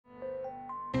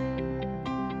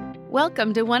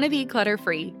Welcome to Wanna Be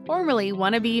Clutter-Free, formerly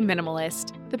Wanna Be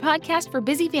Minimalist, the podcast for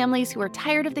busy families who are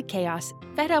tired of the chaos,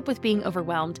 fed up with being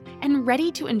overwhelmed, and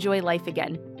ready to enjoy life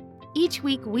again. Each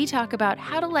week, we talk about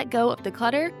how to let go of the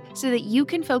clutter so that you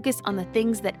can focus on the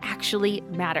things that actually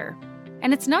matter.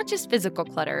 And it's not just physical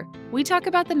clutter. We talk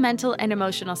about the mental and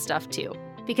emotional stuff too,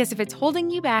 because if it's holding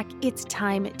you back, it's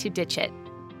time to ditch it.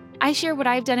 I share what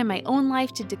I've done in my own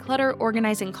life to declutter,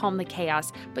 organize, and calm the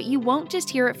chaos, but you won't just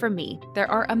hear it from me. There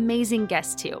are amazing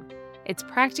guests too. It's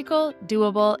practical,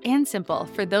 doable, and simple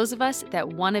for those of us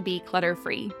that want to be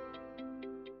clutter-free.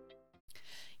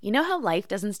 You know how life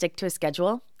doesn't stick to a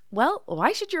schedule? Well,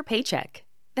 why should your paycheck?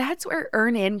 That's where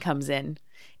Earn comes in.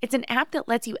 It's an app that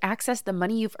lets you access the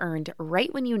money you've earned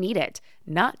right when you need it,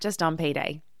 not just on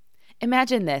payday.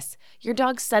 Imagine this, your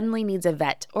dog suddenly needs a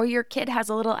vet, or your kid has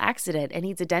a little accident and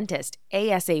needs a dentist,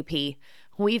 ASAP.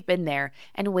 We've been there,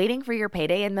 and waiting for your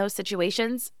payday in those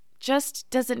situations just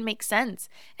doesn't make sense,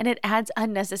 and it adds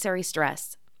unnecessary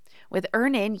stress. With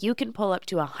Earn you can pull up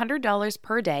to $100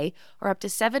 per day or up to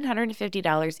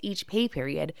 $750 each pay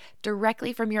period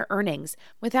directly from your earnings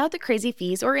without the crazy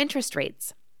fees or interest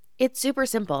rates. It's super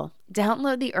simple.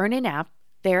 Download the Earn app,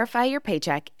 verify your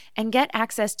paycheck, and get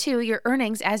access to your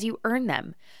earnings as you earn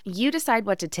them. You decide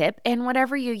what to tip, and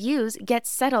whatever you use gets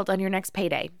settled on your next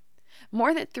payday.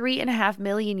 More than 3.5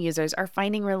 million users are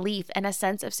finding relief and a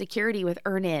sense of security with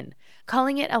Earn,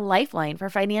 calling it a lifeline for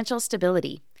financial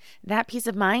stability. That peace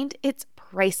of mind, it's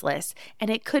priceless, and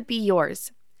it could be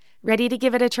yours. Ready to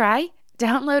give it a try?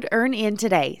 Download Earn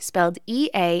today, spelled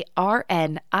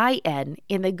EARNIN,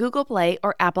 in the Google Play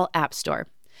or Apple App Store.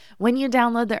 When you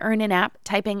download the Earn app,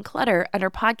 type in Clutter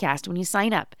under podcast when you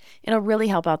sign up. It'll really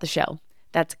help out the show.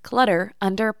 That's Clutter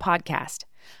under podcast.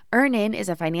 Earn is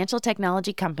a financial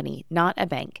technology company, not a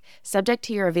bank. Subject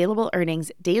to your available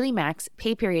earnings, daily max,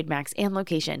 pay period max, and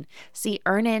location. See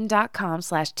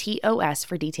earnin.com/TOS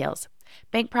for details.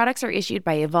 Bank products are issued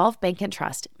by Evolve Bank and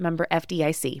Trust, member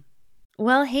FDIC.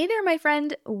 Well, hey there, my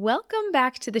friend. Welcome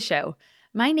back to the show.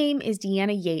 My name is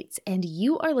Deanna Yates, and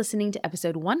you are listening to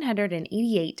episode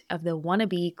 188 of the Wanna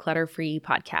Be Clutter-Free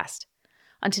podcast.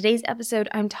 On today's episode,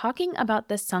 I'm talking about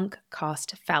the sunk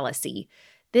cost fallacy.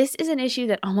 This is an issue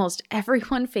that almost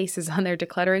everyone faces on their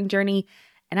decluttering journey,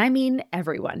 and I mean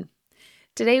everyone.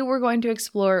 Today, we're going to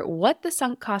explore what the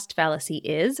sunk cost fallacy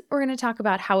is. We're going to talk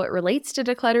about how it relates to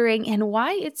decluttering and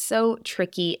why it's so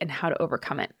tricky and how to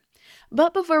overcome it.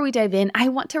 But before we dive in, I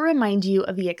want to remind you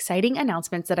of the exciting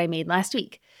announcements that I made last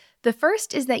week. The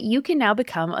first is that you can now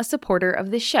become a supporter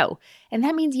of this show, and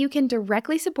that means you can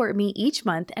directly support me each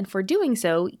month, and for doing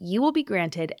so, you will be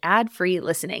granted ad-free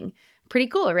listening. Pretty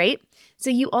cool, right? So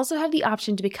you also have the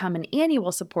option to become an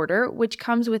annual supporter, which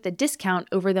comes with a discount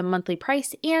over the monthly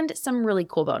price and some really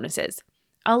cool bonuses.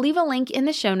 I'll leave a link in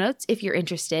the show notes if you're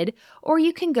interested, or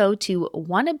you can go to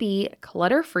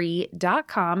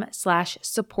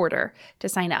wannabeclutterfree.com/supporter to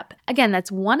sign up. Again, that's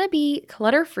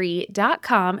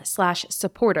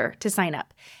wannabeclutterfree.com/supporter to sign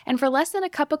up. And for less than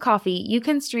a cup of coffee, you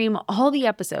can stream all the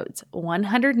episodes,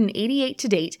 188 to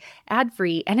date,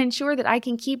 ad-free, and ensure that I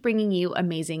can keep bringing you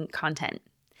amazing content.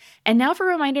 And now for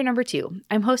reminder number 2,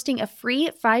 I'm hosting a free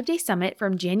 5-day summit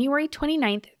from January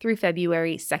 29th through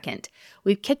February 2nd.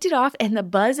 We've kicked it off and the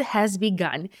buzz has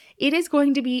begun. It is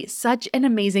going to be such an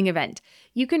amazing event.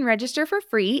 You can register for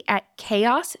free at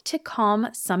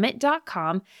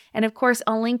chaos2calmsummit.com, and of course,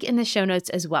 I'll link in the show notes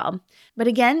as well. But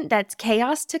again, that's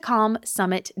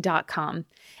chaos2calmsummit.com.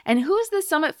 And who is this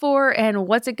summit for and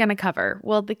what's it going to cover?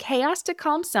 Well, the Chaos to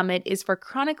Calm Summit is for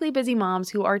chronically busy moms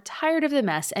who are tired of the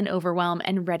mess and overwhelm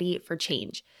and ready for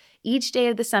change. Each day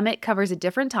of the summit covers a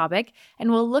different topic, and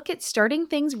we'll look at starting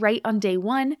things right on day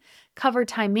 1, cover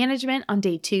time management on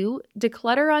day 2,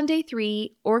 declutter on day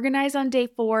 3, organize on day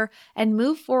 4, and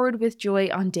move forward with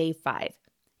joy on day 5.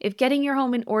 If getting your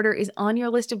home in order is on your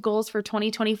list of goals for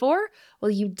 2024, well,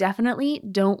 you definitely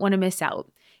don't want to miss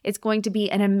out. It's going to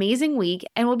be an amazing week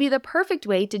and will be the perfect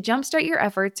way to jumpstart your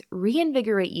efforts,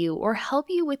 reinvigorate you, or help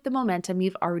you with the momentum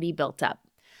you've already built up.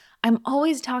 I'm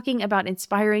always talking about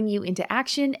inspiring you into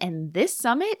action, and this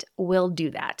summit will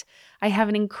do that. I have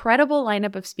an incredible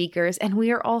lineup of speakers, and we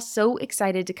are all so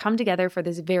excited to come together for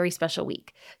this very special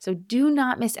week. So do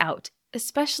not miss out,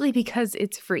 especially because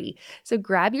it's free. So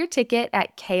grab your ticket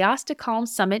at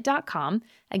chaos2calmsummit.com.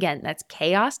 Again, that's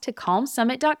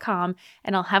chaos2calmsummit.com,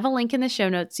 and I'll have a link in the show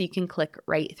notes so you can click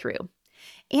right through.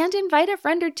 And invite a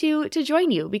friend or two to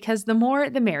join you, because the more,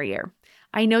 the merrier.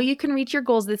 I know you can reach your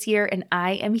goals this year, and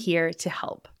I am here to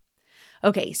help.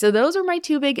 Okay, so those are my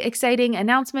two big exciting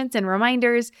announcements and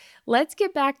reminders. Let's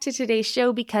get back to today's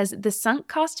show because the sunk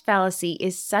cost fallacy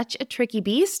is such a tricky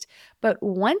beast, but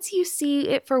once you see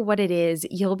it for what it is,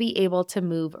 you'll be able to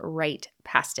move right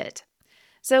past it.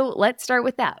 So let's start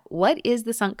with that. What is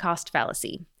the sunk cost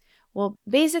fallacy? Well,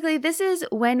 basically, this is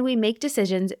when we make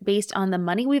decisions based on the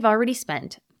money we've already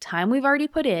spent, time we've already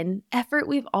put in, effort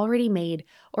we've already made,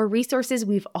 or resources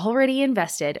we've already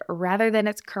invested rather than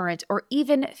its current or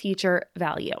even future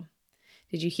value.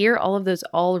 Did you hear all of those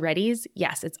alreadys?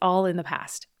 Yes, it's all in the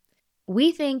past.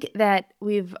 We think that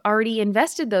we've already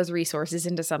invested those resources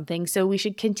into something, so we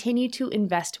should continue to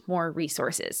invest more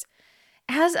resources.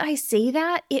 As I say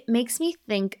that, it makes me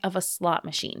think of a slot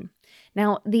machine.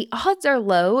 Now, the odds are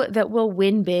low that we'll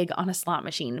win big on a slot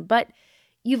machine, but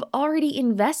you've already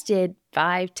invested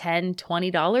 $5, $10,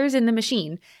 $20 in the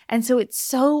machine, and so it's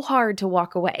so hard to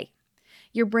walk away.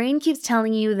 Your brain keeps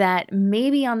telling you that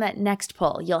maybe on that next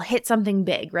pull, you'll hit something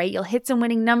big, right? You'll hit some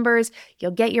winning numbers,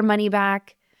 you'll get your money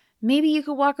back. Maybe you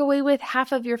could walk away with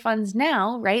half of your funds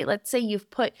now, right? Let's say you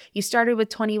started with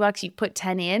 $20, you put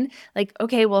 10 in. Like,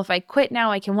 okay, well, if I quit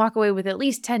now, I can walk away with at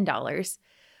least $10.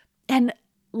 And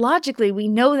logically, we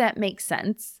know that makes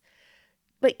sense,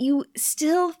 but you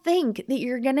still think that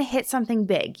you're going to hit something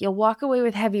big. You'll walk away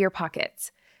with heavier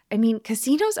pockets. I mean,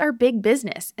 casinos are big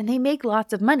business and they make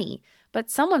lots of money, but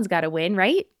someone's got to win,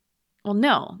 right? Well,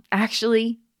 no,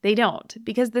 actually, they don't,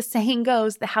 because the saying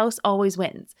goes, the house always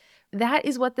wins. That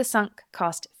is what the sunk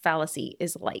cost fallacy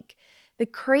is like. The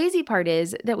crazy part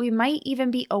is that we might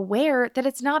even be aware that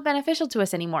it's not beneficial to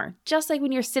us anymore. Just like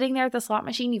when you're sitting there at the slot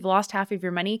machine, you've lost half of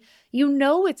your money, you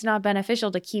know it's not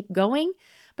beneficial to keep going,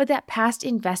 but that past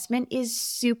investment is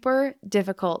super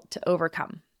difficult to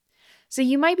overcome. So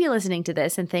you might be listening to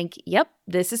this and think, yep,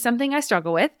 this is something I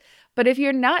struggle with. But if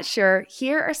you're not sure,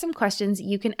 here are some questions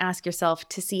you can ask yourself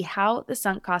to see how the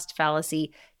sunk cost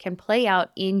fallacy can play out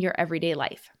in your everyday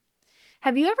life.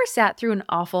 Have you ever sat through an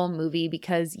awful movie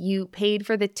because you paid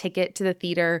for the ticket to the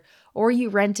theater, or you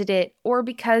rented it, or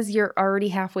because you're already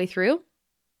halfway through?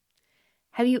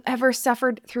 Have you ever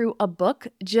suffered through a book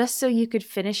just so you could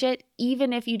finish it,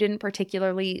 even if you didn't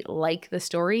particularly like the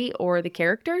story or the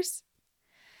characters?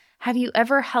 Have you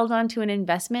ever held on to an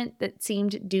investment that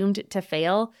seemed doomed to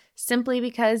fail simply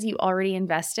because you already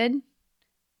invested?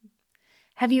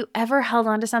 Have you ever held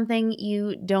on to something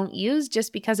you don't use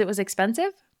just because it was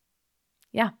expensive?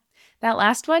 Yeah, that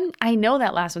last one, I know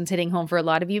that last one's hitting home for a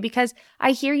lot of you because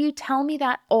I hear you tell me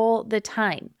that all the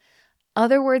time.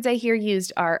 Other words I hear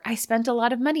used are, I spent a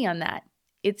lot of money on that.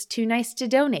 It's too nice to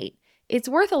donate. It's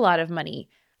worth a lot of money.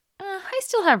 I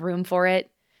still have room for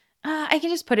it. I can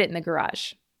just put it in the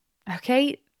garage.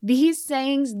 Okay, these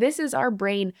sayings, this is our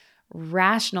brain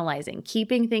rationalizing,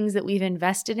 keeping things that we've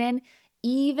invested in,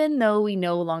 even though we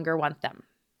no longer want them,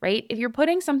 right? If you're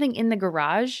putting something in the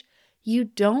garage, you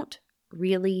don't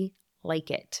really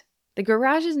like it. The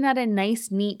garage is not a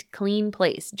nice, neat, clean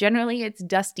place. Generally, it's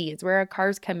dusty. It's where our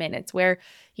cars come in. It's where,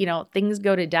 things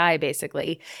go to die,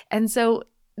 basically. And so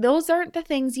those aren't the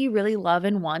things you really love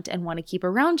and want to keep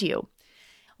around you.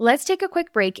 Let's take a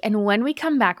quick break, and when we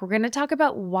come back, we're going to talk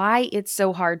about why it's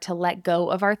so hard to let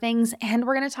go of our things, and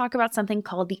we're going to talk about something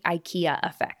called the IKEA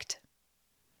effect.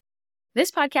 This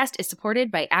podcast is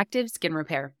supported by Active Skin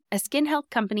Repair, a skin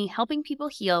health company helping people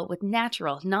heal with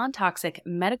natural, non-toxic,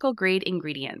 medical-grade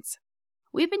ingredients.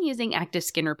 We've been using Active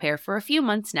Skin Repair for a few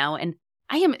months now, and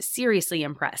I am seriously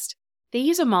impressed. They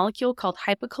use a molecule called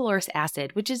hypochlorous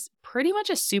acid, which is pretty much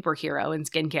a superhero in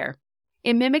skincare.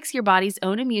 It mimics your body's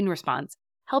own immune response,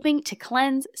 helping to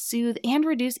cleanse, soothe, and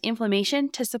reduce inflammation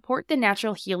to support the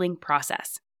natural healing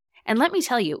process. And let me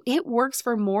tell you, it works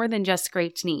for more than just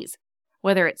scraped knees.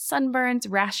 Whether it's sunburns,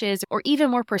 rashes, or even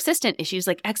more persistent issues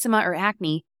like eczema or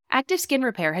acne, Active Skin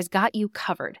Repair has got you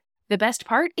covered. The best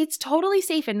part? It's totally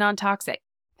safe and non-toxic.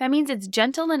 That means it's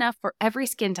gentle enough for every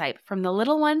skin type, from the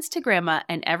little ones to grandma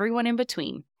and everyone in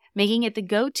between, making it the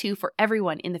go-to for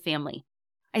everyone in the family.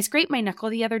 I scraped my knuckle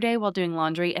the other day while doing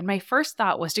laundry, and my first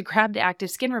thought was to grab the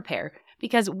Active Skin Repair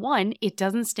because 1, it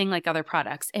doesn't sting like other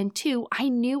products, and 2, I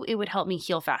knew it would help me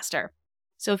heal faster.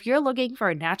 So if you're looking for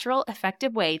a natural,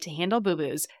 effective way to handle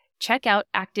boo-boos, check out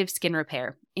Active Skin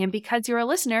Repair. And because you're a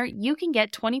listener, you can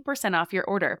get 20% off your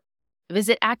order.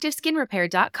 Visit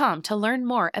ActiveSkinRepair.com to learn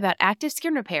more about Active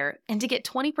Skin Repair, and to get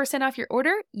 20% off your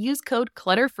order, use code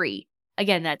CLUTTERFREE.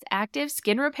 Again, that's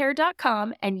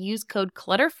ActiveSkinRepair.com and use code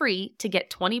CLUTTERFREE to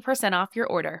get 20% off your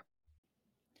order.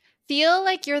 Feel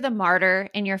like you're the martyr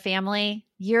in your family?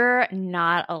 You're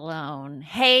not alone.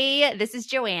 Hey, this is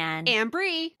Joanne. And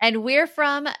Bree. And we're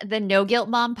from the No Guilt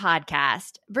Mom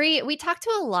podcast. Bree, we talk to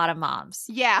a lot of moms.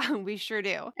 Yeah, we sure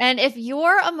do. And if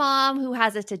you're a mom who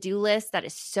has a to-do list that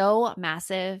is so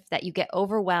massive that you get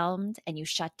overwhelmed and you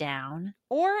shut down,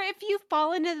 or if you've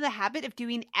fallen into the habit of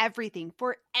doing everything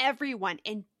for everyone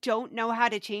and don't know how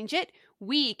to change it,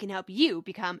 we can help you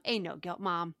become a no-guilt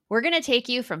mom. we're going to take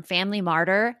you from family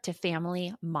martyr to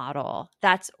family model.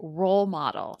 That's role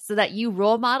model, so that you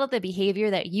role model the behavior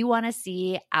that you want to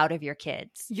see out of your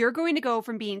kids. You're going to go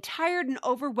from being tired and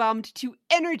overwhelmed to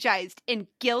energized and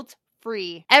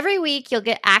guilt-free. Every week, you'll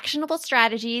get actionable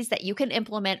strategies that you can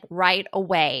implement right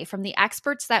away from the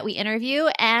experts that we interview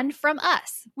and from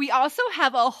us. We also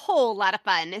have a whole lot of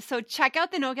fun, so check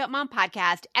out the No Guilt Mom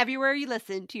podcast everywhere you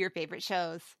listen to your favorite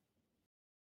shows.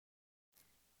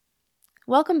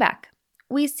 Welcome back.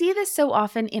 We see this so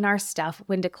often in our stuff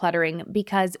when decluttering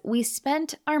because we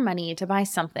spent our money to buy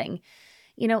something.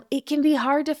 It can be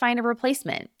hard to find a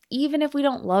replacement. Even if we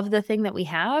don't love the thing that we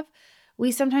have,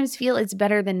 we sometimes feel it's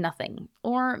better than nothing.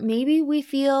 Or maybe we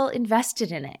feel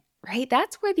invested in it, right?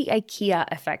 That's where the IKEA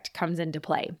effect comes into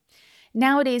play.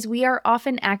 Nowadays, we are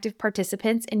often active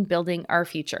participants in building our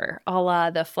future, a la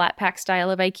the flat pack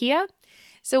style of IKEA.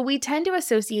 So we tend to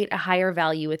associate a higher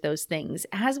value with those things,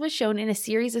 as was shown in a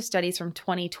series of studies from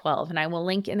 2012, and I will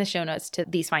link in the show notes to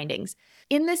these findings.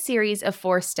 In this series of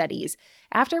 4 studies,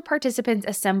 after participants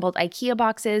assembled IKEA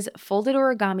boxes, folded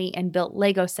origami, and built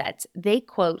Lego sets, they,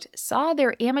 quote, saw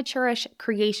their amateurish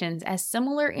creations as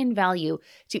similar in value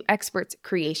to experts'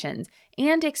 creations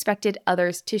and expected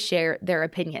others to share their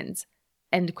opinions,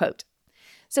 end quote.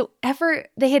 So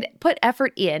they had put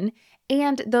effort in,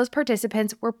 and those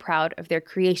participants were proud of their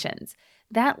creations.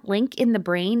 That link in the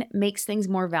brain makes things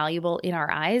more valuable in our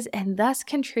eyes and thus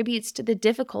contributes to the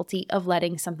difficulty of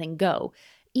letting something go,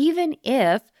 even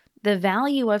if the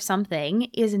value of something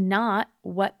is not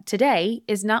what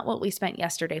we spent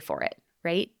yesterday for it,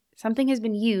 right? Something has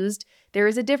been used. There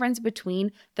is a difference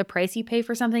between the price you pay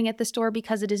for something at the store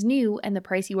because it is new and the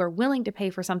price you are willing to pay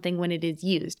for something when it is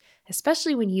used,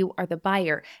 especially when you are the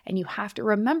buyer, and you have to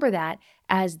remember that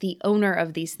as the owner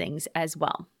of these things as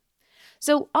well.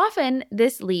 So often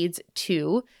this leads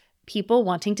to people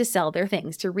wanting to sell their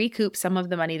things to recoup some of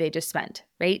the money they just spent,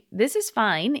 right? This is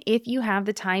fine if you have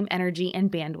the time, energy,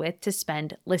 and bandwidth to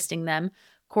spend listing them,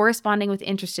 corresponding with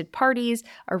interested parties,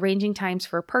 arranging times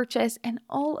for purchase, and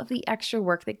all of the extra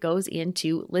work that goes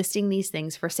into listing these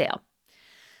things for sale.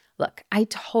 Look, I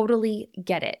totally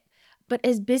get it. But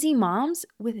as busy moms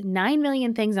with 9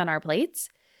 million things on our plates,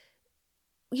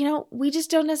 we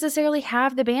just don't necessarily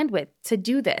have the bandwidth to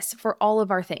do this for all of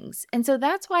our things. And so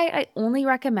that's why I only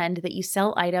recommend that you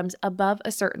sell items above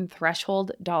a certain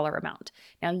threshold dollar amount.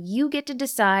 Now, you get to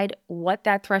decide what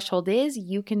that threshold is.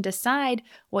 You can decide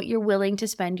what you're willing to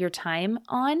spend your time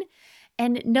on.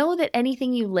 And know that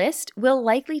anything you list will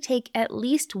likely take at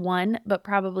least 1, but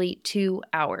probably 2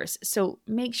 hours. So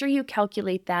make sure you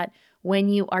calculate that when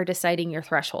you are deciding your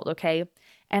threshold, okay?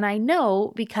 And I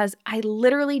know because I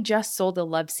literally just sold a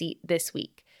love seat this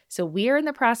week. So we are in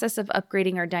the process of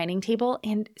upgrading our dining table.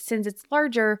 And since it's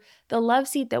larger, the love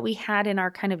seat that we had in our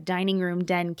kind of dining room,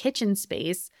 den, kitchen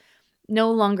space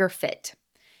no longer fit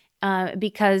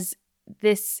because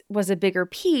this was a bigger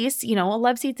piece. A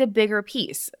love seat's a bigger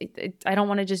piece. I don't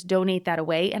want to just donate that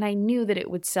away. And I knew that it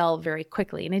would sell very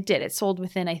quickly. And it did. It sold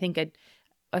within, I think,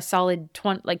 a solid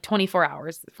 24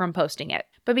 hours from posting it.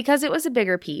 But because it was a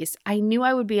bigger piece, I knew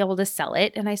I would be able to sell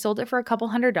it, and I sold it for a couple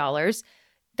 $100.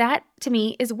 That, to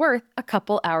me, is worth a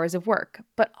couple hours of work.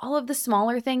 But all of the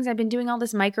smaller things, I've been doing all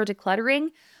this micro decluttering,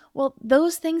 well,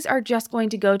 those things are just going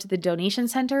to go to the donation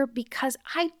center because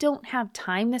I don't have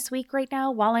time this week right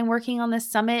now while I'm working on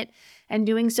this summit and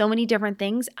doing so many different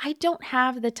things. I don't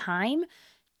have the time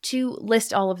to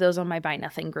list all of those on my Buy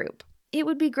Nothing group. It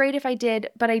would be great if I did,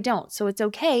 but I don't. So it's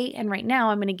okay. And right now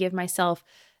I'm going to give myself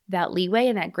that leeway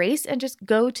and that grace and just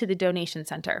go to the donation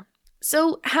center.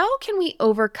 So how can we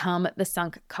overcome the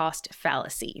sunk cost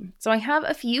fallacy? So I have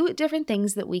a few different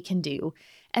things that we can do.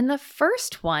 And the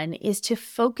first one is to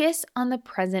focus on the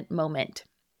present moment.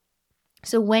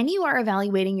 So when you are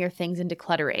evaluating your things in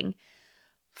decluttering,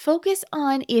 focus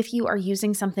on if you are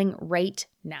using something right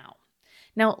now.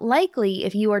 Now, likely,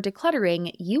 if you are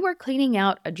decluttering, you are cleaning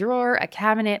out a drawer, a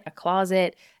cabinet, a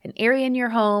closet, an area in your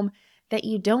home that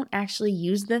you don't actually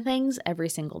use the things every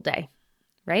single day,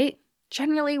 right?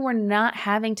 Generally, we're not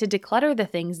having to declutter the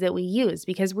things that we use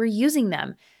because we're using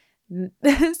them.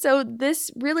 So this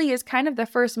really is kind of the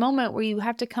first moment where you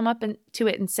have to come up to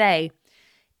it and say,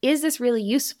 is this really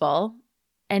useful?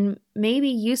 And maybe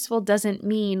useful doesn't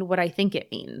mean what I think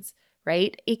it means,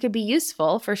 right? It could be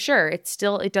useful for sure. It's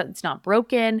not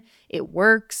broken, it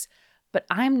works, but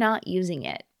I'm not using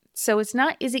it. So it's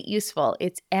not, is it useful?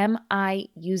 It's, am I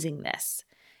using this?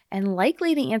 And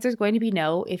likely the answer is going to be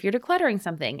no if you're decluttering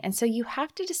something. And so you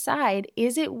have to decide,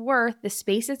 is it worth the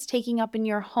space it's taking up in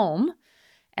your home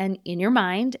and in your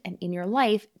mind and in your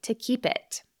life to keep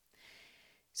it?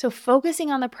 So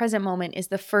focusing on the present moment is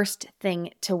the first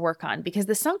thing to work on, because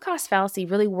the sunk cost fallacy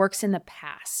really works in the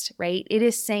past, right? It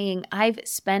is saying, I've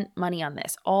spent money on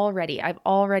this already. I've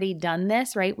already done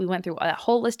this, right? We went through a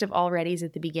whole list of alreadys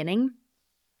at the beginning.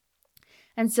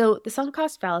 And so the sunk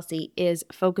cost fallacy is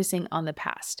focusing on the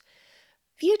past.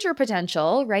 Future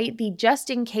potential, right? The just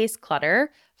in case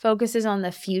clutter focuses on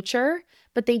the future,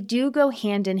 but they do go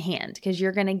hand in hand, because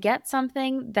you're going to get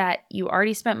something that you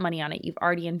already spent money on it, you've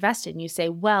already invested, and you say,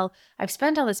 well, I've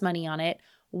spent all this money on it.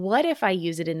 What if I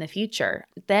use it in the future?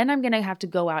 Then I'm going to have to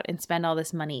go out and spend all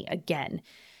this money again.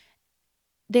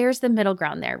 There's the middle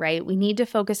ground there, right? We need to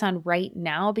focus on right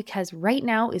now, because right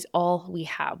now is all we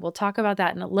have. We'll talk about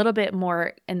that in a little bit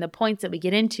more in the points that we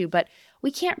get into, but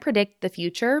we can't predict the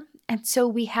future. And so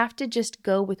we have to just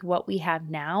go with what we have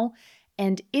now.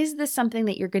 And is this something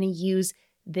that you're going to use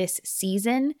this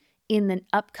season, in the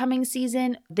upcoming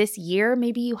season, this year?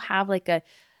 Maybe you have like a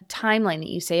timeline that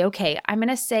you say, okay, I'm going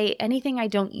to say anything I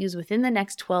don't use within the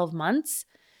next 12 months.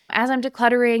 As I'm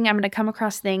decluttering, I'm going to come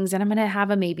across things and I'm going to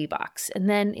have a maybe box. And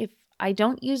then if I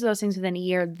don't use those things within a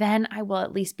year, then I will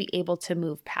at least be able to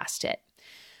move past it.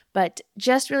 But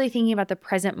just really thinking about the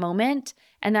present moment,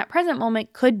 and that present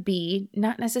moment could be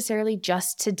not necessarily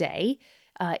just today.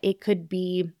 It could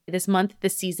be this month,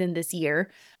 this season, this year,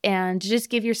 and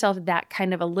just give yourself that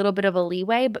kind of a little bit of a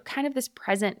leeway, but kind of this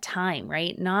present time,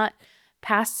 right? Not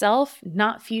past self,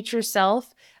 not future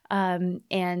self,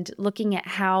 and looking at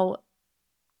how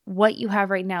what you have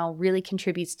right now really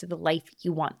contributes to the life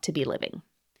you want to be living.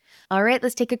 All right,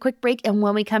 let's take a quick break. And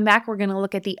when we come back, we're going to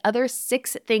look at the other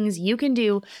 6 things you can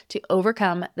do to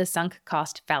overcome the sunk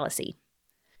cost fallacy.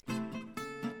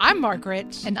 I'm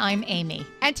Margaret. And I'm Amy.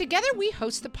 And together we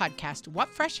host the podcast, What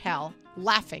Fresh Hell?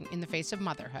 Laughing in the Face of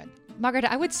Motherhood. Margaret,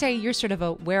 I would say you're sort of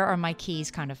a where are my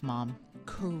keys kind of mom.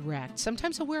 Correct.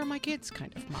 Sometimes a where are my kids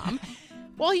kind of mom.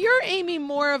 Well, you're, Amy,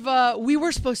 more of a we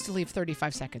were supposed to leave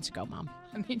 35 seconds ago, mom.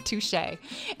 I mean, touche.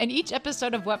 In each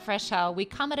episode of What Fresh Hell, we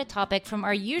come at a topic from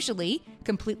our usually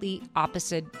completely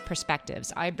opposite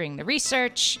perspectives. I bring the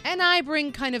research. And I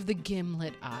bring kind of the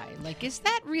gimlet eye. Like, is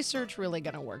that research really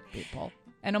going to work, people?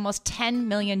 And almost 10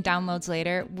 million downloads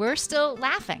later, we're still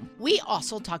laughing. We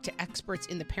also talk to experts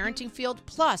in the parenting field,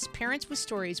 plus parents with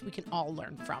stories we can all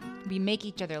learn from. We make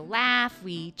each other laugh,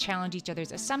 we challenge each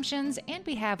other's assumptions, and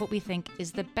we have what we think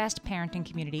is the best parenting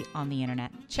community on the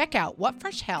internet. Check out What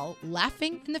Fresh Hell?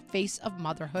 Laughing in the Face of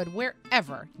Motherhood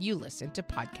wherever you listen to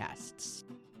podcasts.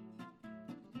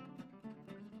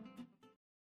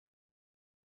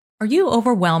 Are you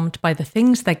overwhelmed by the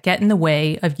things that get in the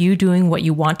way of you doing what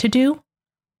you want to do?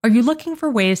 Are you looking for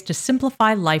ways to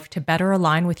simplify life to better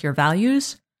align with your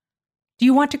values? Do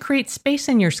you want to create space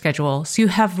in your schedule so you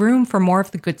have room for more of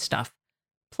the good stuff?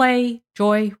 Play,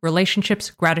 joy,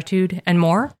 relationships, gratitude, and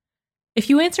more? If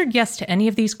you answered yes to any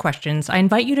of these questions, I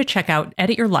invite you to check out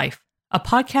Edit Your Life, a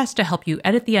podcast to help you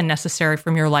edit the unnecessary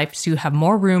from your life so you have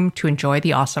more room to enjoy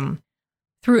the awesome.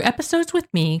 Through episodes with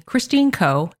me, Christine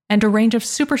Coe, and a range of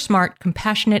super smart,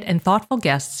 compassionate, and thoughtful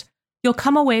guests, you'll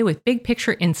come away with big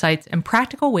picture insights and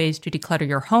practical ways to declutter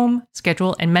your home,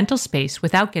 schedule, and mental space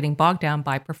without getting bogged down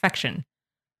by perfection.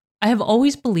 I have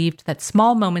always believed that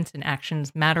small moments and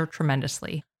actions matter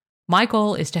tremendously. My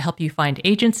goal is to help you find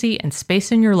agency and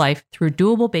space in your life through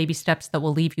doable baby steps that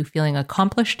will leave you feeling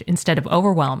accomplished instead of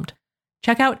overwhelmed.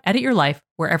 Check out Edit Your Life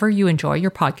wherever you enjoy your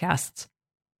podcasts.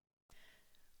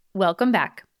 Welcome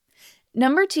back.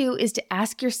 Number 2 is to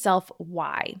ask yourself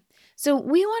why. So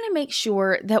we want to make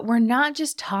sure that we're not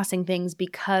just tossing things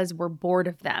because we're bored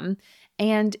of them,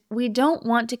 and we don't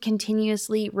want to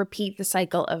continuously repeat the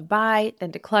cycle of buy,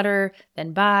 then declutter,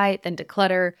 then buy, then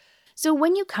declutter. So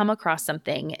when you come across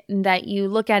something that you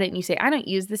look at it and you say, I don't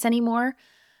use this anymore,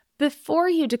 before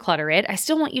you declutter it, I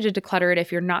still want you to declutter it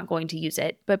if you're not going to use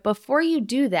it, but before you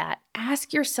do that,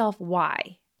 ask yourself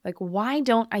why. Like, why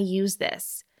don't I use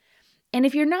this? And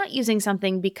if you're not using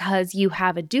something because you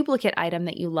have a duplicate item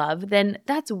that you love, then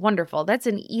that's wonderful. That's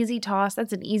an easy toss.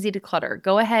 That's an easy declutter.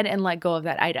 Go ahead and let go of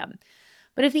that item.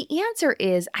 But if the answer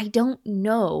is, I don't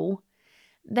know,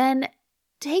 then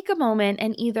take a moment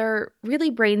and either really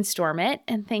brainstorm it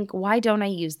and think, why don't I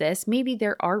use this? Maybe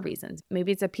there are reasons.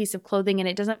 Maybe it's a piece of clothing and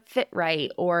it doesn't fit right,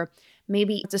 or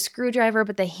maybe it's a screwdriver,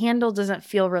 but the handle doesn't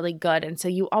feel really good. And so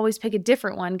you always pick a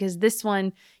different one because this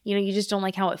one, you just don't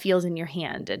like how it feels in your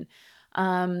hand. And,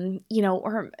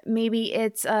 or maybe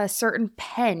it's a certain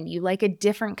pen. You like a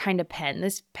different kind of pen.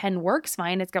 This pen works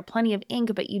fine. It's got plenty of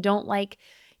ink, but you don't like,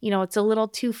 it's a little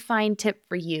too fine tip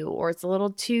for you, or it's a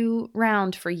little too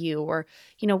round for you, or,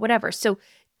 whatever. So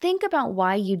think about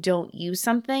why you don't use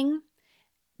something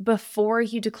before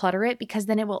you declutter it, because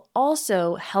then it will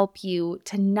also help you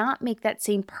to not make that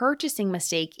same purchasing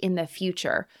mistake in the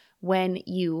future when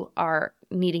you are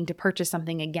needing to purchase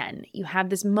something again. You have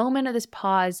this moment of this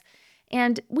pause,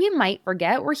 and we might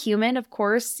forget. We're human, of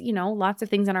course, lots of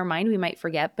things on our mind we might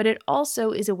forget, but it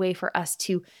also is a way for us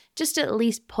to just at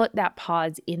least put that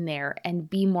pause in there and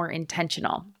be more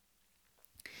intentional.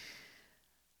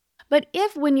 But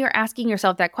if when you're asking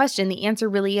yourself that question, the answer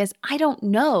really is, I don't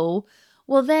know,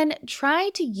 well, then try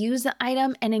to use the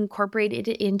item and incorporate it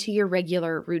into your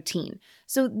regular routine.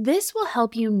 So this will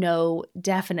help you know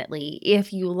definitely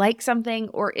if you like something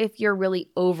or if you're really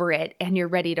over it and you're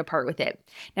ready to part with it.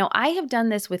 Now, I have done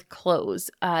this with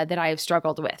clothes that I have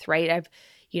struggled with, right? I've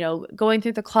going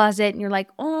through the closet and you're like,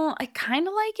 oh, I kind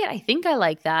of like it. I think I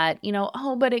like that,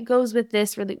 but it goes with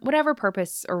this, really, whatever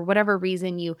purpose or whatever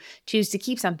reason you choose to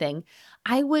keep something.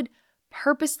 I would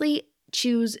purposely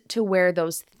choose to wear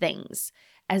those things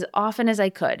as often as I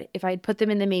could. If I'd put them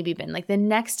in the maybe bin, like the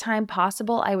next time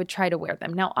possible, I would try to wear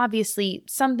them. Now, obviously,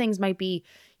 some things might be,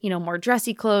 more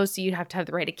dressy clothes, so you'd have to have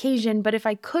the right occasion. But if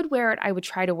I could wear it, I would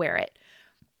try to wear it.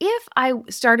 If I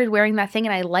started wearing that thing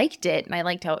and I liked it and I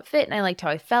liked how it fit and I liked how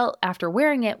I felt after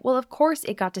wearing it, well, of course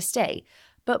it got to stay.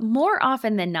 But more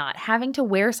often than not, having to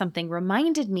wear something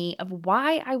reminded me of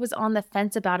why I was on the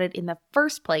fence about it in the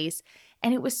first place,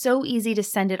 and it was so easy to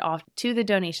send it off to the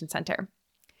donation center.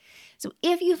 So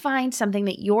if you find something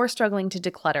that you're struggling to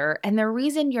declutter and the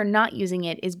reason you're not using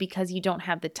it is because you don't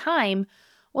have the time,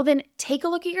 well then take a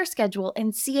look at your schedule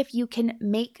and see if you can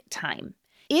make time.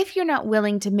 If you're not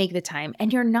willing to make the time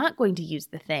and you're not going to use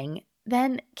the thing,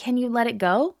 then can you let it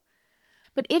go?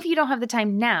 But if you don't have the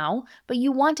time now, but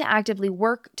you want to actively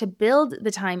work to build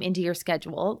the time into your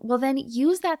schedule, well then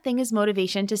use that thing as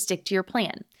motivation to stick to your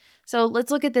plan. So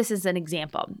let's look at this as an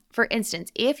example. For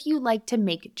instance, if you like to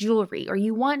make jewelry, or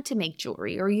you want to make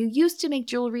jewelry, or you used to make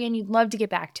jewelry and you'd love to get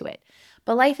back to it,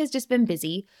 but life has just been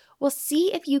busy, well,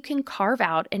 see if you can carve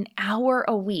out an hour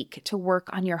a week to work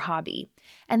on your hobby,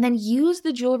 and then use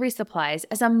the jewelry supplies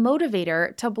as a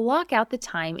motivator to block out the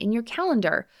time in your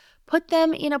calendar. Put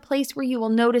them in a place where you will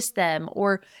notice them,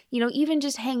 or, even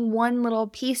just hang one little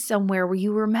piece somewhere where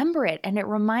you remember it and it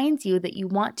reminds you that you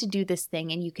want to do this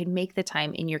thing and you can make the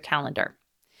time in your calendar.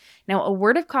 Now, a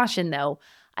word of caution though,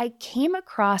 I came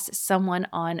across someone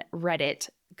on Reddit.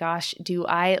 Gosh, do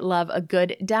I love a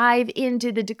good dive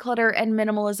into the declutter and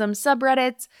minimalism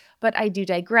subreddits, but I do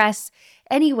digress.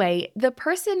 Anyway, the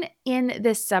person in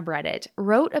this subreddit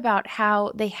wrote about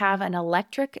how they have an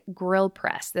electric grill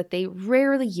press that they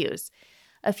rarely use.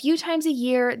 A few times a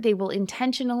year, they will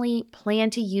intentionally plan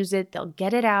to use it, they'll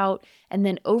get it out, and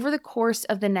then over the course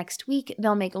of the next week,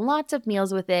 they'll make lots of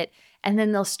meals with it, and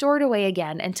then they'll store it away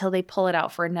again until they pull it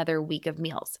out for another week of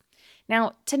meals.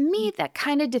 Now, to me, that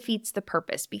kind of defeats the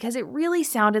purpose because it really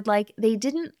sounded like they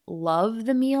didn't love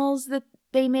the meals that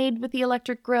they made with the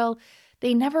electric grill.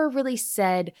 They never really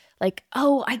said like,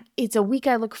 it's a week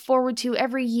I look forward to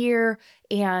every year.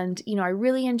 And, I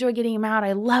really enjoy getting them out.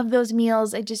 I love those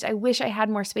meals. I wish I had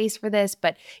more space for this,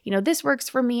 but, this works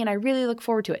for me and I really look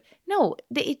forward to it. No,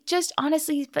 it just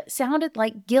honestly sounded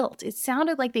like guilt. It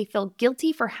sounded like they felt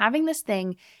guilty for having this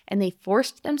thing and they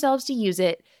forced themselves to use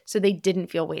it so they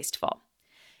didn't feel wasteful.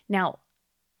 Now,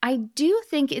 I do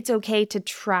think it's okay to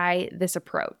try this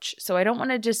approach. So I don't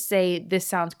want to just say this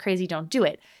sounds crazy, don't do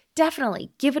it.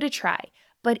 Definitely give it a try.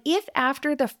 But if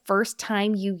after the first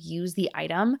time you use the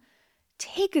item,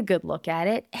 take a good look at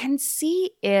it and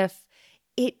see if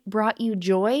it brought you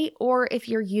joy or if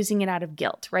you're using it out of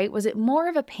guilt, right? Was it more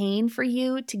of a pain for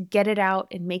you to get it out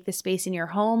and make the space in your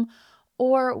home?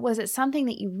 Or was it something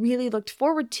that you really looked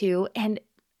forward to and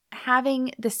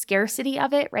having the scarcity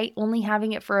of it, right? Only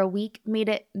having it for a week made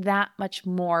it that much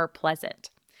more pleasant.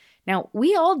 Now,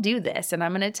 we all do this, and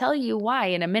I'm going to tell you why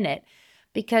in a minute,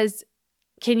 because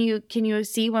can you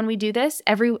see when we do this?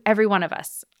 Every one of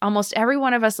us, almost every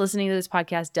one of us listening to this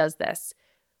podcast does this.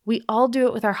 We all do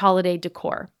it with our holiday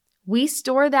decor. We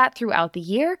store that throughout the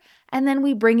year, and then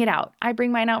we bring it out. I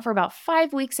bring mine out for about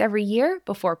 5 weeks every year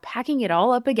before packing it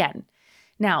all up again.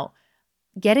 Now,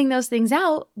 getting those things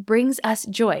out brings us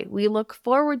joy. We look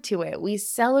forward to it. We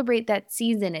celebrate that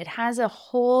season. It has a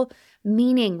whole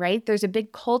meaning, right? There's a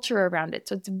big culture around it.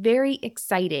 So it's very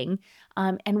exciting.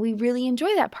 And we really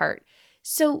enjoy that part.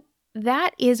 So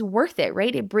that is worth it,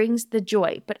 right? It brings the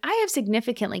joy. But I have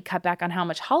significantly cut back on how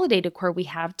much holiday decor we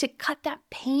have to cut that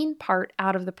pain part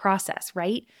out of the process,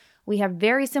 right? We have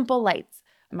very simple lights.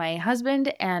 My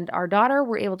husband and our daughter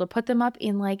were able to put them up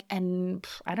in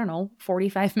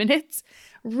 45 minutes.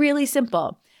 Really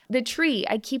simple. The tree,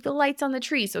 I keep the lights on the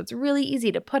tree, so it's really easy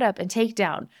to put up and take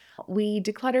down. We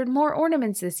decluttered more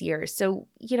ornaments this year. So,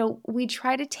 we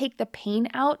try to take the pain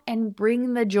out and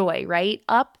bring the joy, right?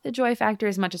 Up the joy factor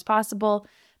as much as possible,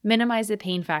 minimize the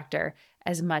pain factor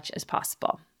as much as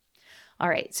possible. All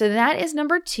right, so that is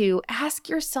number 2. Ask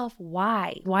yourself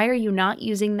why. Why are you not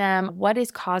using them? What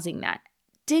is causing that?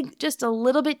 Dig just a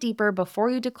little bit deeper before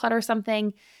you declutter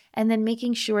something, and then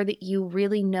making sure that you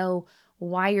really know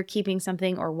why you're keeping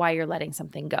something or why you're letting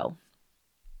something go.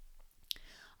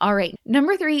 All right,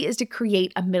 number 3 is to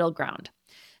create a middle ground.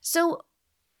 So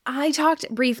I talked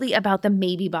briefly about the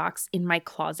maybe box in my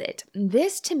closet.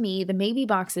 This, to me, the maybe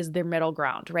box is their middle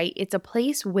ground, right? It's a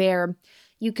place where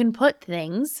you can put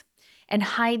things and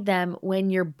hide them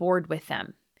when you're bored with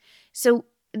them. So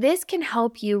this can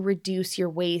help you reduce your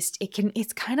waste.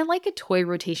 It's kind of like a toy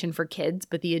rotation for kids,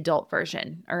 but the adult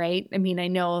version, all right? I mean, I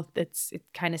know it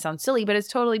kind of sounds silly, but it's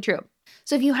totally true.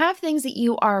 So if you have things that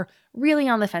you are really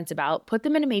on the fence about, put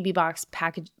them in a maybe box,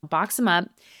 box them up,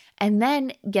 and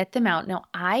then get them out. Now,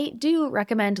 I do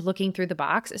recommend looking through the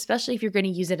box, especially if you're going to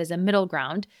use it as a middle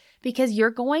ground, because you're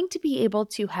going to be able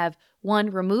to have, one,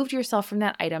 removed yourself from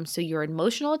that item so your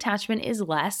emotional attachment is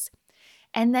less,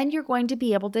 and then you're going to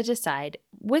be able to decide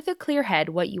with a clear head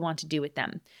what you want to do with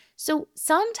them. So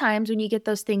sometimes when you get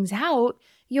those things out,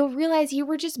 you'll realize you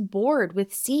were just bored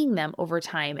with seeing them over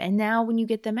time. And now when you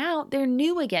get them out, they're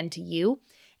new again to you,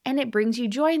 and it brings you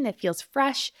joy and that feels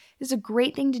fresh. It's a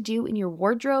great thing to do in your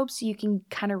wardrobe so you can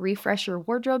kind of refresh your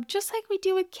wardrobe, just like we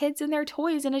do with kids and their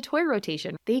toys in a toy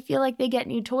rotation. They feel like they get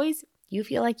new toys. You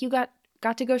feel like you got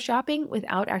to go shopping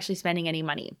without actually spending any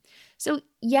money. So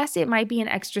yes, it might be an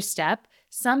extra step.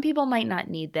 Some people might not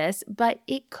need this, but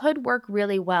it could work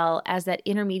really well as that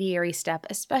intermediary step,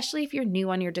 especially if you're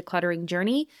new on your decluttering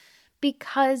journey,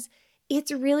 because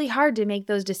it's really hard to make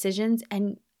those decisions.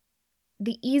 And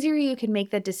the easier you can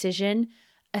make that decision,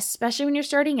 especially when you're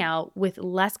starting out with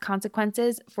less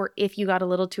consequences for if you got a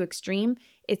little too extreme,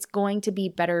 it's going to be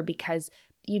better because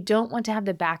you don't want to have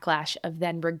the backlash of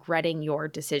then regretting your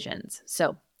decisions.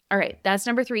 So, all right, that's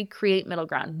number 3, create middle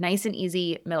ground. Nice and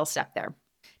easy middle step there.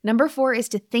 Number 4 is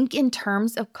to think in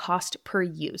terms of cost per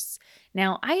use.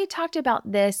 Now, I talked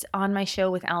about this on my show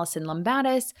with Allison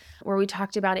Lombatis, where we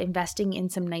talked about investing in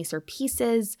some nicer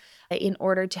pieces in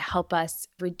order to help us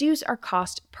reduce our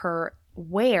cost per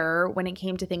wear when it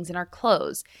came to things in our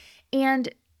clothes.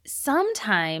 And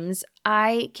sometimes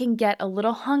I can get a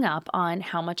little hung up on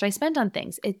how much I spent on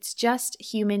things. It's just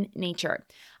human nature.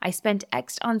 I spent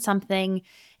X on something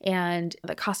and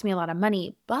that cost me a lot of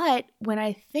money. But when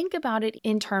I think about it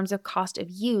in terms of cost of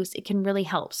use, it can really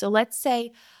help. So let's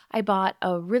say I bought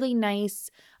a really nice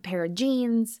pair of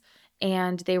jeans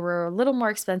and they were a little more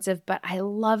expensive, but I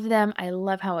love them. I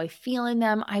love how I feel in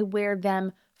them. I wear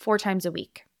them 4 times a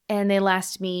week and they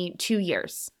last me 2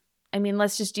 years. I mean,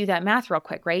 let's just do that math real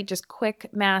quick, right? Just quick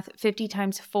math. 50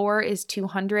 times 4 is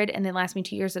 200 and they last me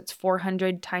 2 years. That's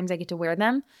 400 times I get to wear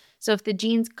them. So if the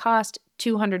jeans cost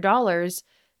 $200,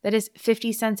 that is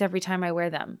 50 cents every time I wear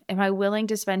them. Am I willing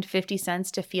to spend 50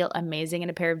 cents to feel amazing in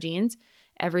a pair of jeans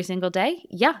every single day?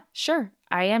 Yeah, sure.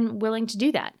 I am willing to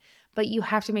do that. But you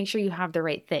have to make sure you have the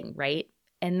right thing, right?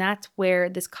 And that's where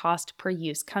this cost per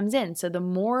use comes in. So the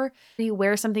more you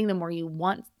wear something, the more you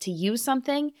want to use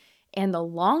something, and the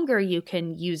longer you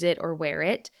can use it or wear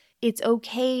it, it's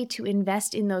okay to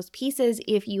invest in those pieces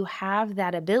if you have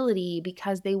that ability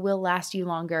because they will last you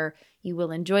longer, you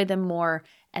will enjoy them more,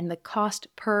 and the cost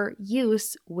per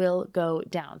use will go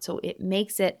down. So it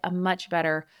makes it a much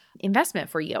better investment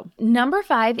for you. Number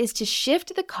 5 is to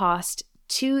shift the cost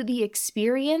to the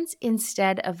experience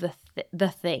instead of the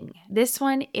thing. This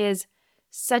one is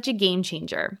such a game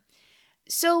changer.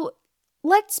 So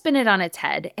let's spin it on its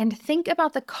head and think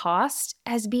about the cost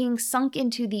as being sunk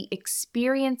into the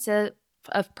experience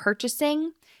of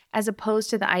purchasing as opposed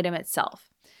to the item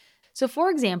itself. So for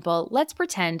example, let's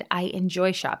pretend I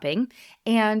enjoy shopping.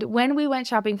 And when we went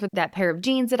shopping for that pair of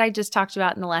jeans that I just talked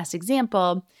about in the last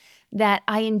example, that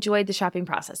I enjoyed the shopping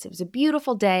process. It was a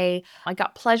beautiful day. I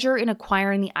got pleasure in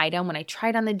acquiring the item. When I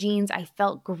tried on the jeans, I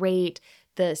felt great.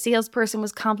 The salesperson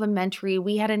was complimentary.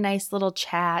 We had a nice little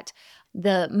chat.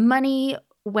 The money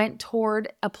went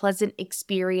toward a pleasant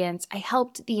experience. I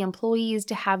helped the employees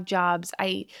to have jobs.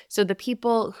 So the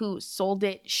people who sold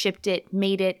it, shipped it,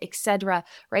 made it, etc.,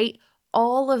 right?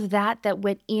 All of that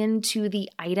went into the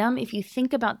item. If you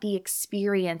think about the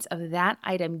experience of that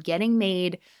item getting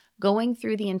made, going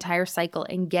through the entire cycle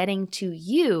and getting to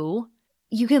you,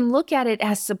 you can look at it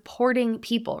as supporting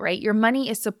people, right? Your money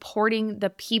is supporting the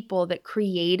people that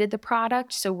created the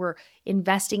product. So we're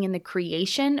investing in the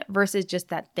creation versus just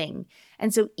that thing.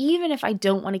 And so even if I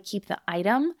don't want to keep the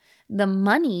item, the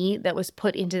money that was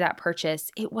put into that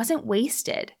purchase, it wasn't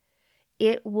wasted.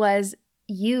 It was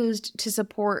used to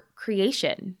support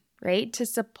creation, right? To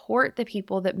support the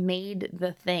people that made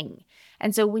the thing.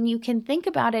 And so when you can think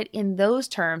about it in those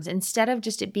terms, instead of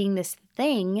just it being this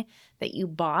thing that you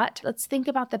bought, let's think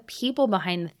about the people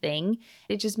behind the thing.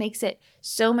 It just makes it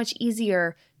so much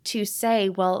easier to say,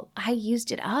 well, I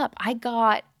used it up.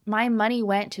 My money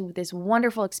went to this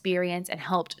wonderful experience and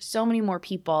helped so many more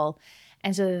people.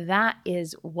 And so that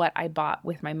is what I bought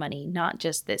with my money, not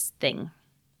just this thing.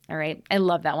 All right. I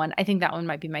love that one. I think that one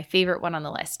might be my favorite one on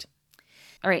the list.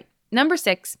 All right. Number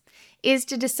 6 is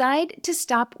to decide to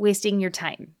stop wasting your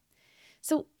time.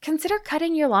 So consider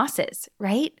cutting your losses,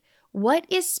 right? What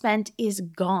is spent is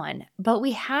gone, but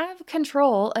we have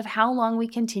control of how long we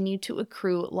continue to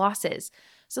accrue losses.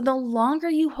 So the longer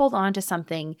you hold on to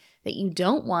something that you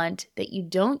don't want, that you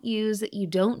don't use, that you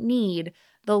don't need,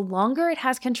 the longer it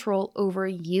has control over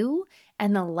you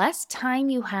and the less time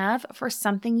you have for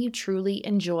something you truly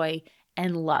enjoy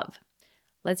and love.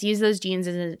 Let's use those jeans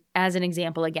as an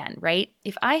example again, right?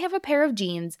 If I have a pair of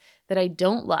jeans that I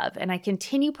don't love and I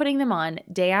continue putting them on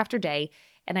day after day,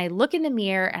 and I look in the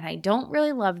mirror and I don't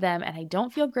really love them and I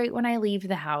don't feel great when I leave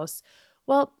the house,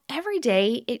 well, every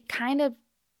day it kind of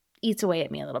eats away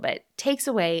at me a little bit, takes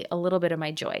away a little bit of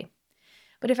my joy.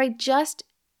 But if I just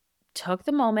took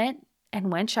the moment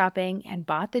and went shopping and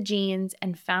bought the jeans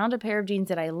and found a pair of jeans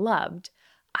that I loved,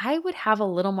 I would have a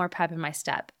little more pep in my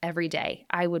step every day.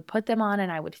 I would put them on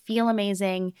and I would feel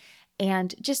amazing.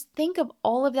 And just think of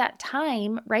all of that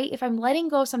time, right? If I'm letting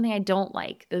go of something I don't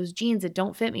like, those jeans that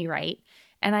don't fit me right,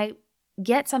 and I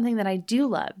get something that I do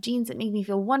love, jeans that make me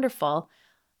feel wonderful,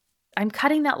 I'm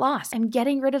cutting that loss. I'm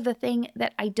getting rid of the thing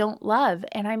that I don't love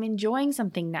and I'm enjoying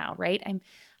something now, right?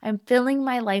 I'm filling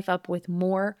my life up with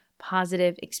more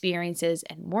positive experiences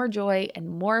and more joy and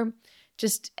more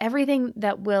just everything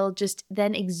that will just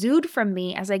then exude from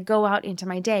me as I go out into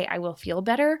my day. I will feel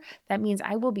better. That means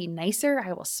I will be nicer.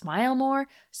 I will smile more.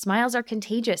 Smiles are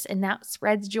contagious, and that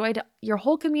spreads joy to your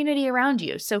whole community around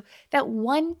you. So that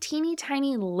one teeny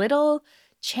tiny little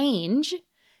change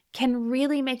can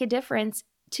really make a difference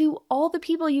to all the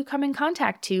people you come in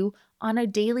contact to on a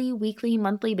daily, weekly,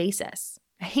 monthly basis,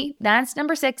 right? That's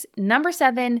number 6. Number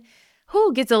 7,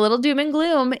 who gets a little doom and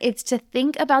gloom, it's to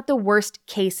think about the worst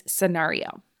case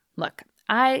scenario. Look,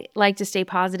 I like to stay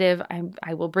positive.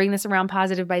 I will bring this around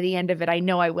positive by the end of it. I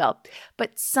know I will.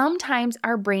 But sometimes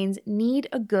our brains need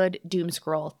a good doom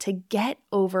scroll to get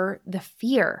over the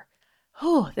fear.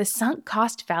 The sunk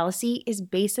cost fallacy is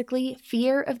basically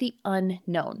fear of the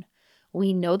unknown.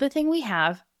 We know the thing we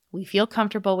have. We feel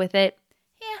comfortable with it.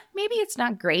 Maybe it's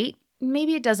not great.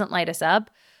 Maybe it doesn't light us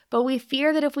up. But we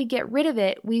fear that if we get rid of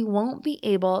it, we won't be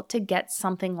able to get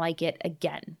something like it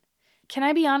again. Can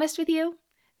I be honest with you?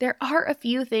 There are a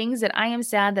few things that I am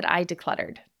sad that I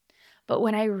decluttered. But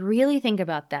when I really think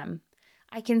about them,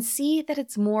 I can see that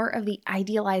it's more of the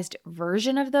idealized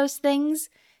version of those things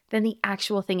than the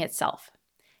actual thing itself.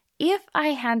 If I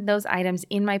had those items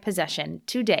in my possession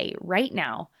today, right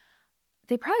now,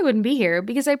 they probably wouldn't be here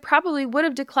because I probably would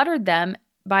have decluttered them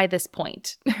by this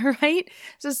point, right?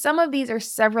 So some of these are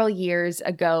several years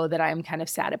ago that I'm kind of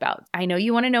sad about. I know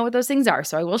you want to know what those things are,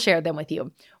 so I will share them with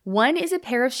you. One is a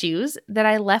pair of shoes that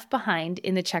I left behind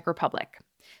in the Czech Republic.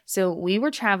 So we were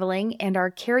traveling and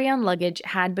our carry-on luggage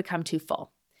had become too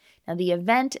full. Now the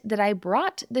event that I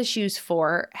brought the shoes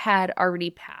for had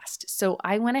already passed, so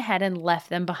I went ahead and left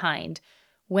them behind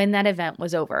when that event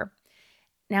was over.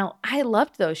 Now, I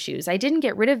loved those shoes. I didn't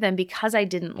get rid of them because I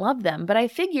didn't love them, but I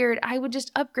figured I would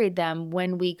just upgrade them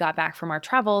when we got back from our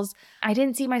travels. I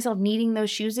didn't see myself needing those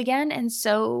shoes again, and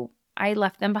so I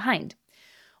left them behind.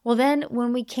 Well, then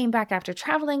when we came back after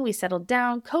traveling, we settled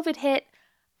down, COVID hit.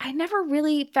 I never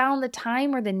really found the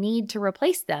time or the need to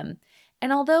replace them.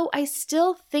 And although I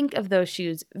still think of those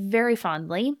shoes very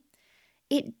fondly,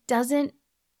 it doesn't,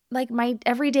 like my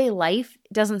everyday life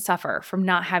doesn't suffer from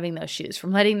not having those shoes,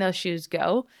 from letting those shoes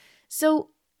go. So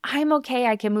I'm okay.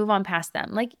 I can move on past them.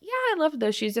 Like, yeah, I love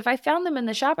those shoes. If I found them in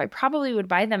the shop, I probably would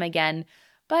buy them again,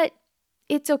 but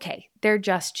it's okay. They're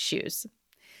just shoes.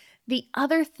 The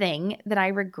other thing that I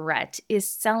regret is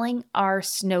selling our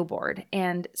snowboard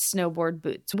and snowboard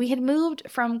boots. We had moved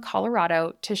from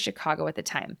Colorado to Chicago at the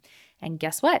time. And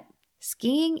guess what?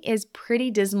 Skiing is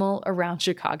pretty dismal around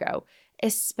Chicago,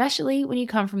 especially when you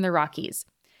come from the Rockies.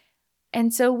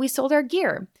 And so we sold our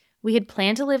gear. We had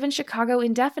planned to live in Chicago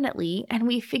indefinitely, and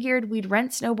we figured we'd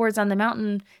rent snowboards on the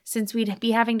mountain since we'd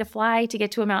be having to fly to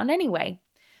get to a mountain anyway.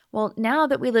 Well, now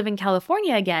that we live in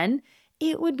California again,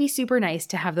 it would be super nice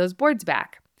to have those boards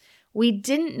back. We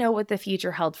didn't know what the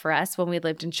future held for us when we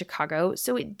lived in Chicago,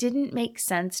 so it didn't make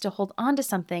sense to hold on to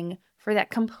something for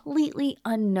that completely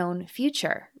unknown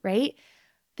future, right?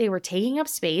 They were taking up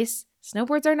space.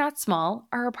 Snowboards are not small.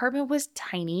 Our apartment was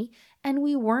tiny, and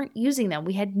we weren't using them.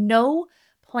 We had no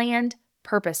planned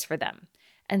purpose for them.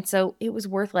 And so it was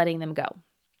worth letting them go.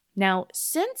 Now,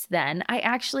 since then, I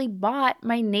actually bought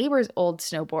my neighbor's old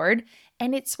snowboard,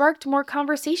 and it sparked more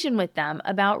conversation with them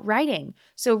about riding.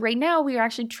 So right now, we are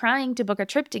actually trying to book a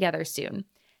trip together soon.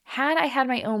 Had I had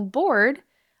my own board,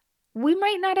 we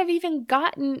might not have even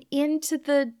gotten into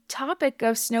the topic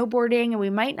of snowboarding, and we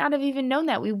might not have even known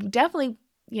that. We definitely,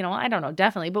 I don't know,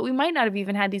 definitely, but we might not have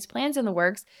even had these plans in the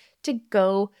works to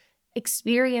go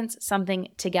experience something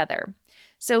together.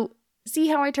 So see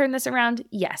how I turn this around?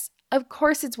 Yes, of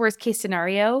course it's worst case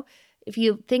scenario if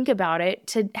you think about it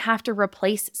to have to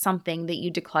replace something that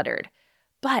you decluttered.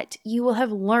 But you will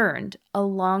have learned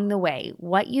along the way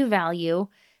what you value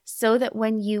so that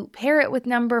when you pair it with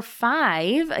number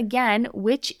 5, again,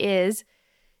 which is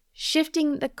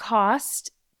shifting the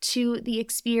cost to the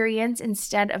experience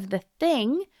instead of the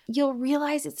thing, you'll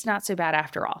realize it's not so bad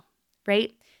after all,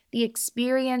 right? The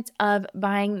experience of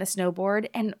buying the snowboard.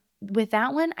 And with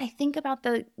that one, I think about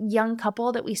the young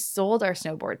couple that we sold our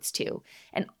snowboards to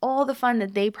and all the fun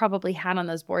that they probably had on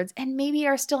those boards and maybe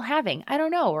are still having. I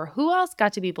don't know. Or who else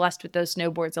got to be blessed with those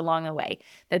snowboards along the way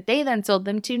that they then sold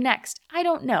them to next. I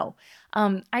don't know.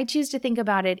 I choose to think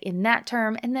about it in that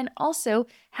term. And then also,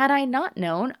 had I not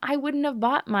known, I wouldn't have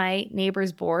bought my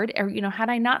neighbor's board. Or, had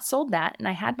I not sold that and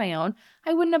I had my own,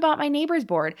 I wouldn't have bought my neighbor's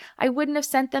board. I wouldn't have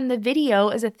sent them the video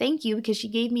as a thank you because she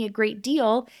gave me a great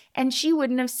deal. And she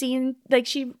wouldn't have seen,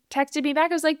 she texted me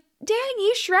back. I was like, dang,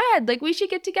 you shred. We should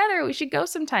get together. We should go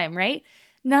sometime, right?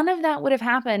 None of that would have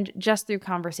happened just through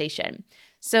conversation.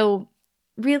 So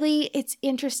really, it's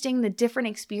interesting the different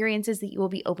experiences that you will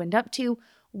be opened up to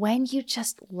when you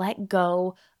just let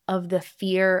go of the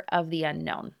fear of the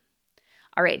unknown.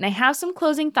 All right, and I have some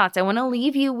closing thoughts. I want to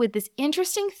leave you with this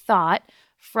interesting thought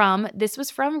this was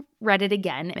from Reddit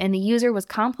again, and the user was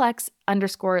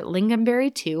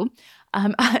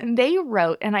complex_lingonberry2. They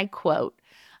wrote, and I quote,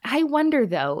 "I wonder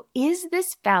though, is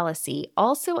this fallacy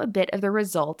also a bit of the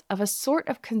result of a sort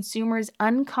of consumer's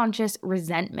unconscious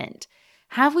resentment?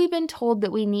 Have we been told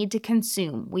that we need to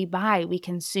consume, we buy, we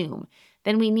consume,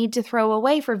 then we need to throw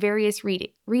away for various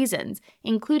reasons,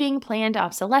 including planned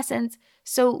obsolescence,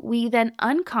 so we then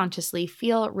unconsciously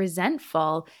feel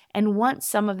resentful and want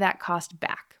some of that cost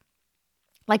back?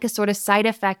 Like a sort of side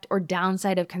effect or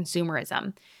downside of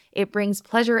consumerism. It brings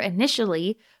pleasure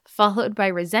initially, followed by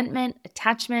resentment,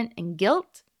 attachment, and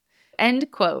guilt."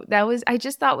 End quote. I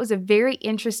just thought was a very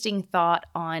interesting thought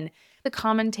on the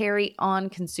commentary on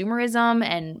consumerism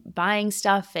and buying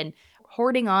stuff and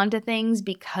hoarding on to things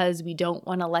because we don't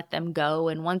want to let them go.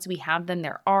 And once we have them,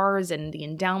 they're ours, and the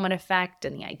endowment effect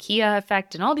and the IKEA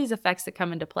effect and all these effects that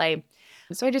come into play.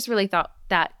 So I just really thought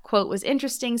that quote was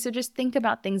interesting. So just think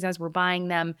about things as we're buying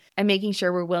them and making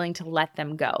sure we're willing to let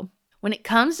them go. When it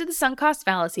comes to the sunk cost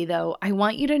fallacy, though, I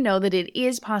want you to know that it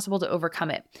is possible to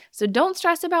overcome it. So don't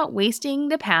stress about wasting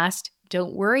the past.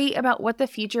 Don't worry about what the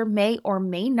future may or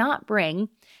may not bring.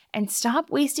 And stop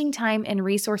wasting time and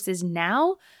resources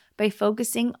now by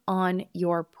focusing on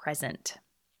your present.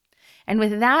 And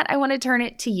with that, I want to turn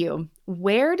it to you.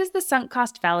 Where does the sunk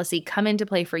cost fallacy come into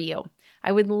play for you?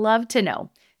 I would love to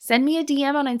know. Send me a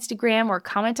DM on Instagram or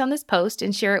comment on this post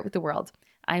and share it with the world.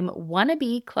 I'm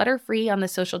wannabe clutter-free on the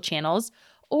social channels.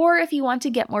 Or if you want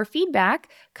to get more feedback,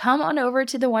 come on over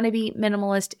to the Wannabe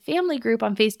Minimalist family group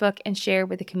on Facebook and share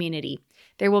with the community.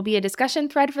 There will be a discussion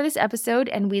thread for this episode,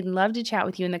 and we'd love to chat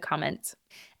with you in the comments.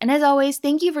 And as always,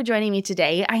 thank you for joining me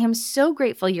today. I am so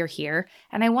grateful you're here,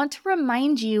 and I want to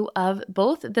remind you of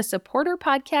both the supporter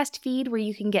podcast feed where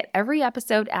you can get every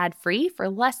episode ad-free for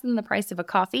less than the price of a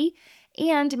coffee,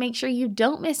 and make sure you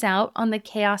don't miss out on the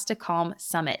Chaos to Calm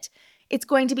Summit. It's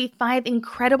going to be 5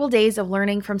 incredible days of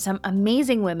learning from some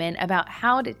amazing women about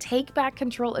how to take back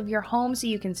control of your home so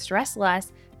you can stress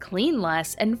less, clean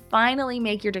less, and finally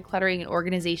make your decluttering and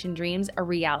organization dreams a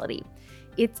reality.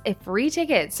 It's a free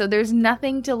ticket, so there's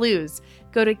nothing to lose.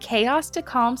 Go to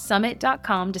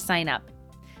chaostocalmsummit.com to sign up.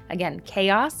 Again,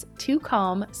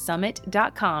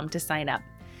 chaos2calmsummit.com to sign up.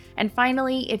 And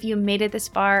finally, if you made it this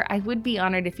far, I would be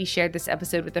honored if you shared this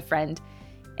episode with a friend.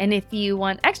 And if you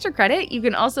want extra credit, you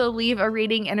can also leave a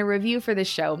rating and a review for this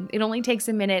show. It only takes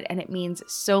a minute and it means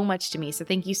so much to me. So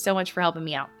thank you so much for helping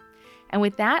me out. And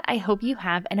with that, I hope you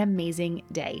have an amazing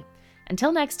day.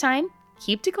 Until next time,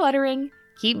 keep decluttering,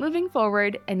 keep moving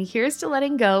forward, and here's to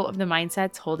letting go of the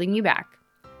mindsets holding you back.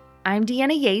 I'm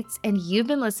Deanna Yates, and you've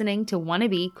been listening to Wanna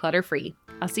Be Clutter-Free.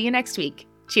 I'll see you next week.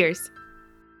 Cheers.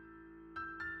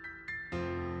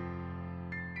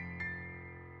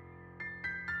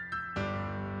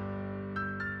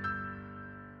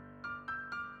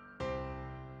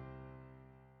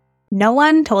 No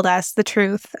one told us the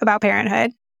truth about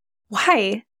parenthood.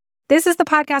 Why? This is the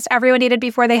podcast everyone needed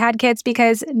before they had kids,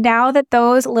 because now that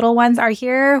those little ones are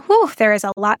here, there is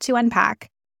a lot to unpack.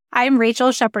 I'm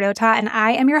Rachel Shepardota, and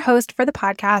I am your host for the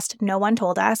podcast No One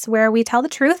Told Us, where we tell the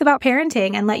truth about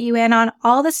parenting and let you in on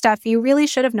all the stuff you really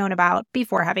should have known about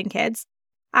before having kids.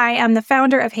 I am the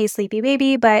founder of Hey Sleepy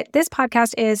Baby, but this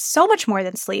podcast is so much more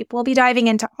than sleep. We'll be diving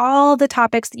into all the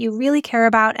topics that you really care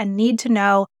about and need to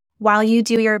know while you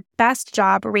do your best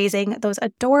job raising those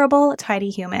adorable tiny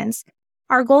humans.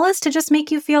 Our goal is to just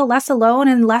make you feel less alone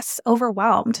and less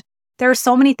overwhelmed. There are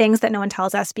so many things that no one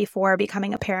tells us before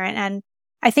becoming a parent, and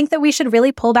I think that we should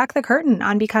really pull back the curtain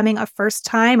on becoming a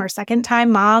first-time or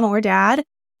second-time mom or dad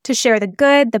to share the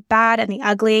good, the bad, and the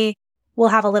ugly. We'll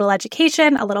have a little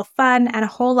education, a little fun, and a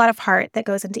whole lot of heart that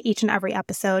goes into each and every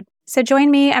episode. So join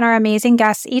me and our amazing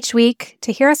guests each week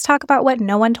to hear us talk about what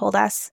no one told us.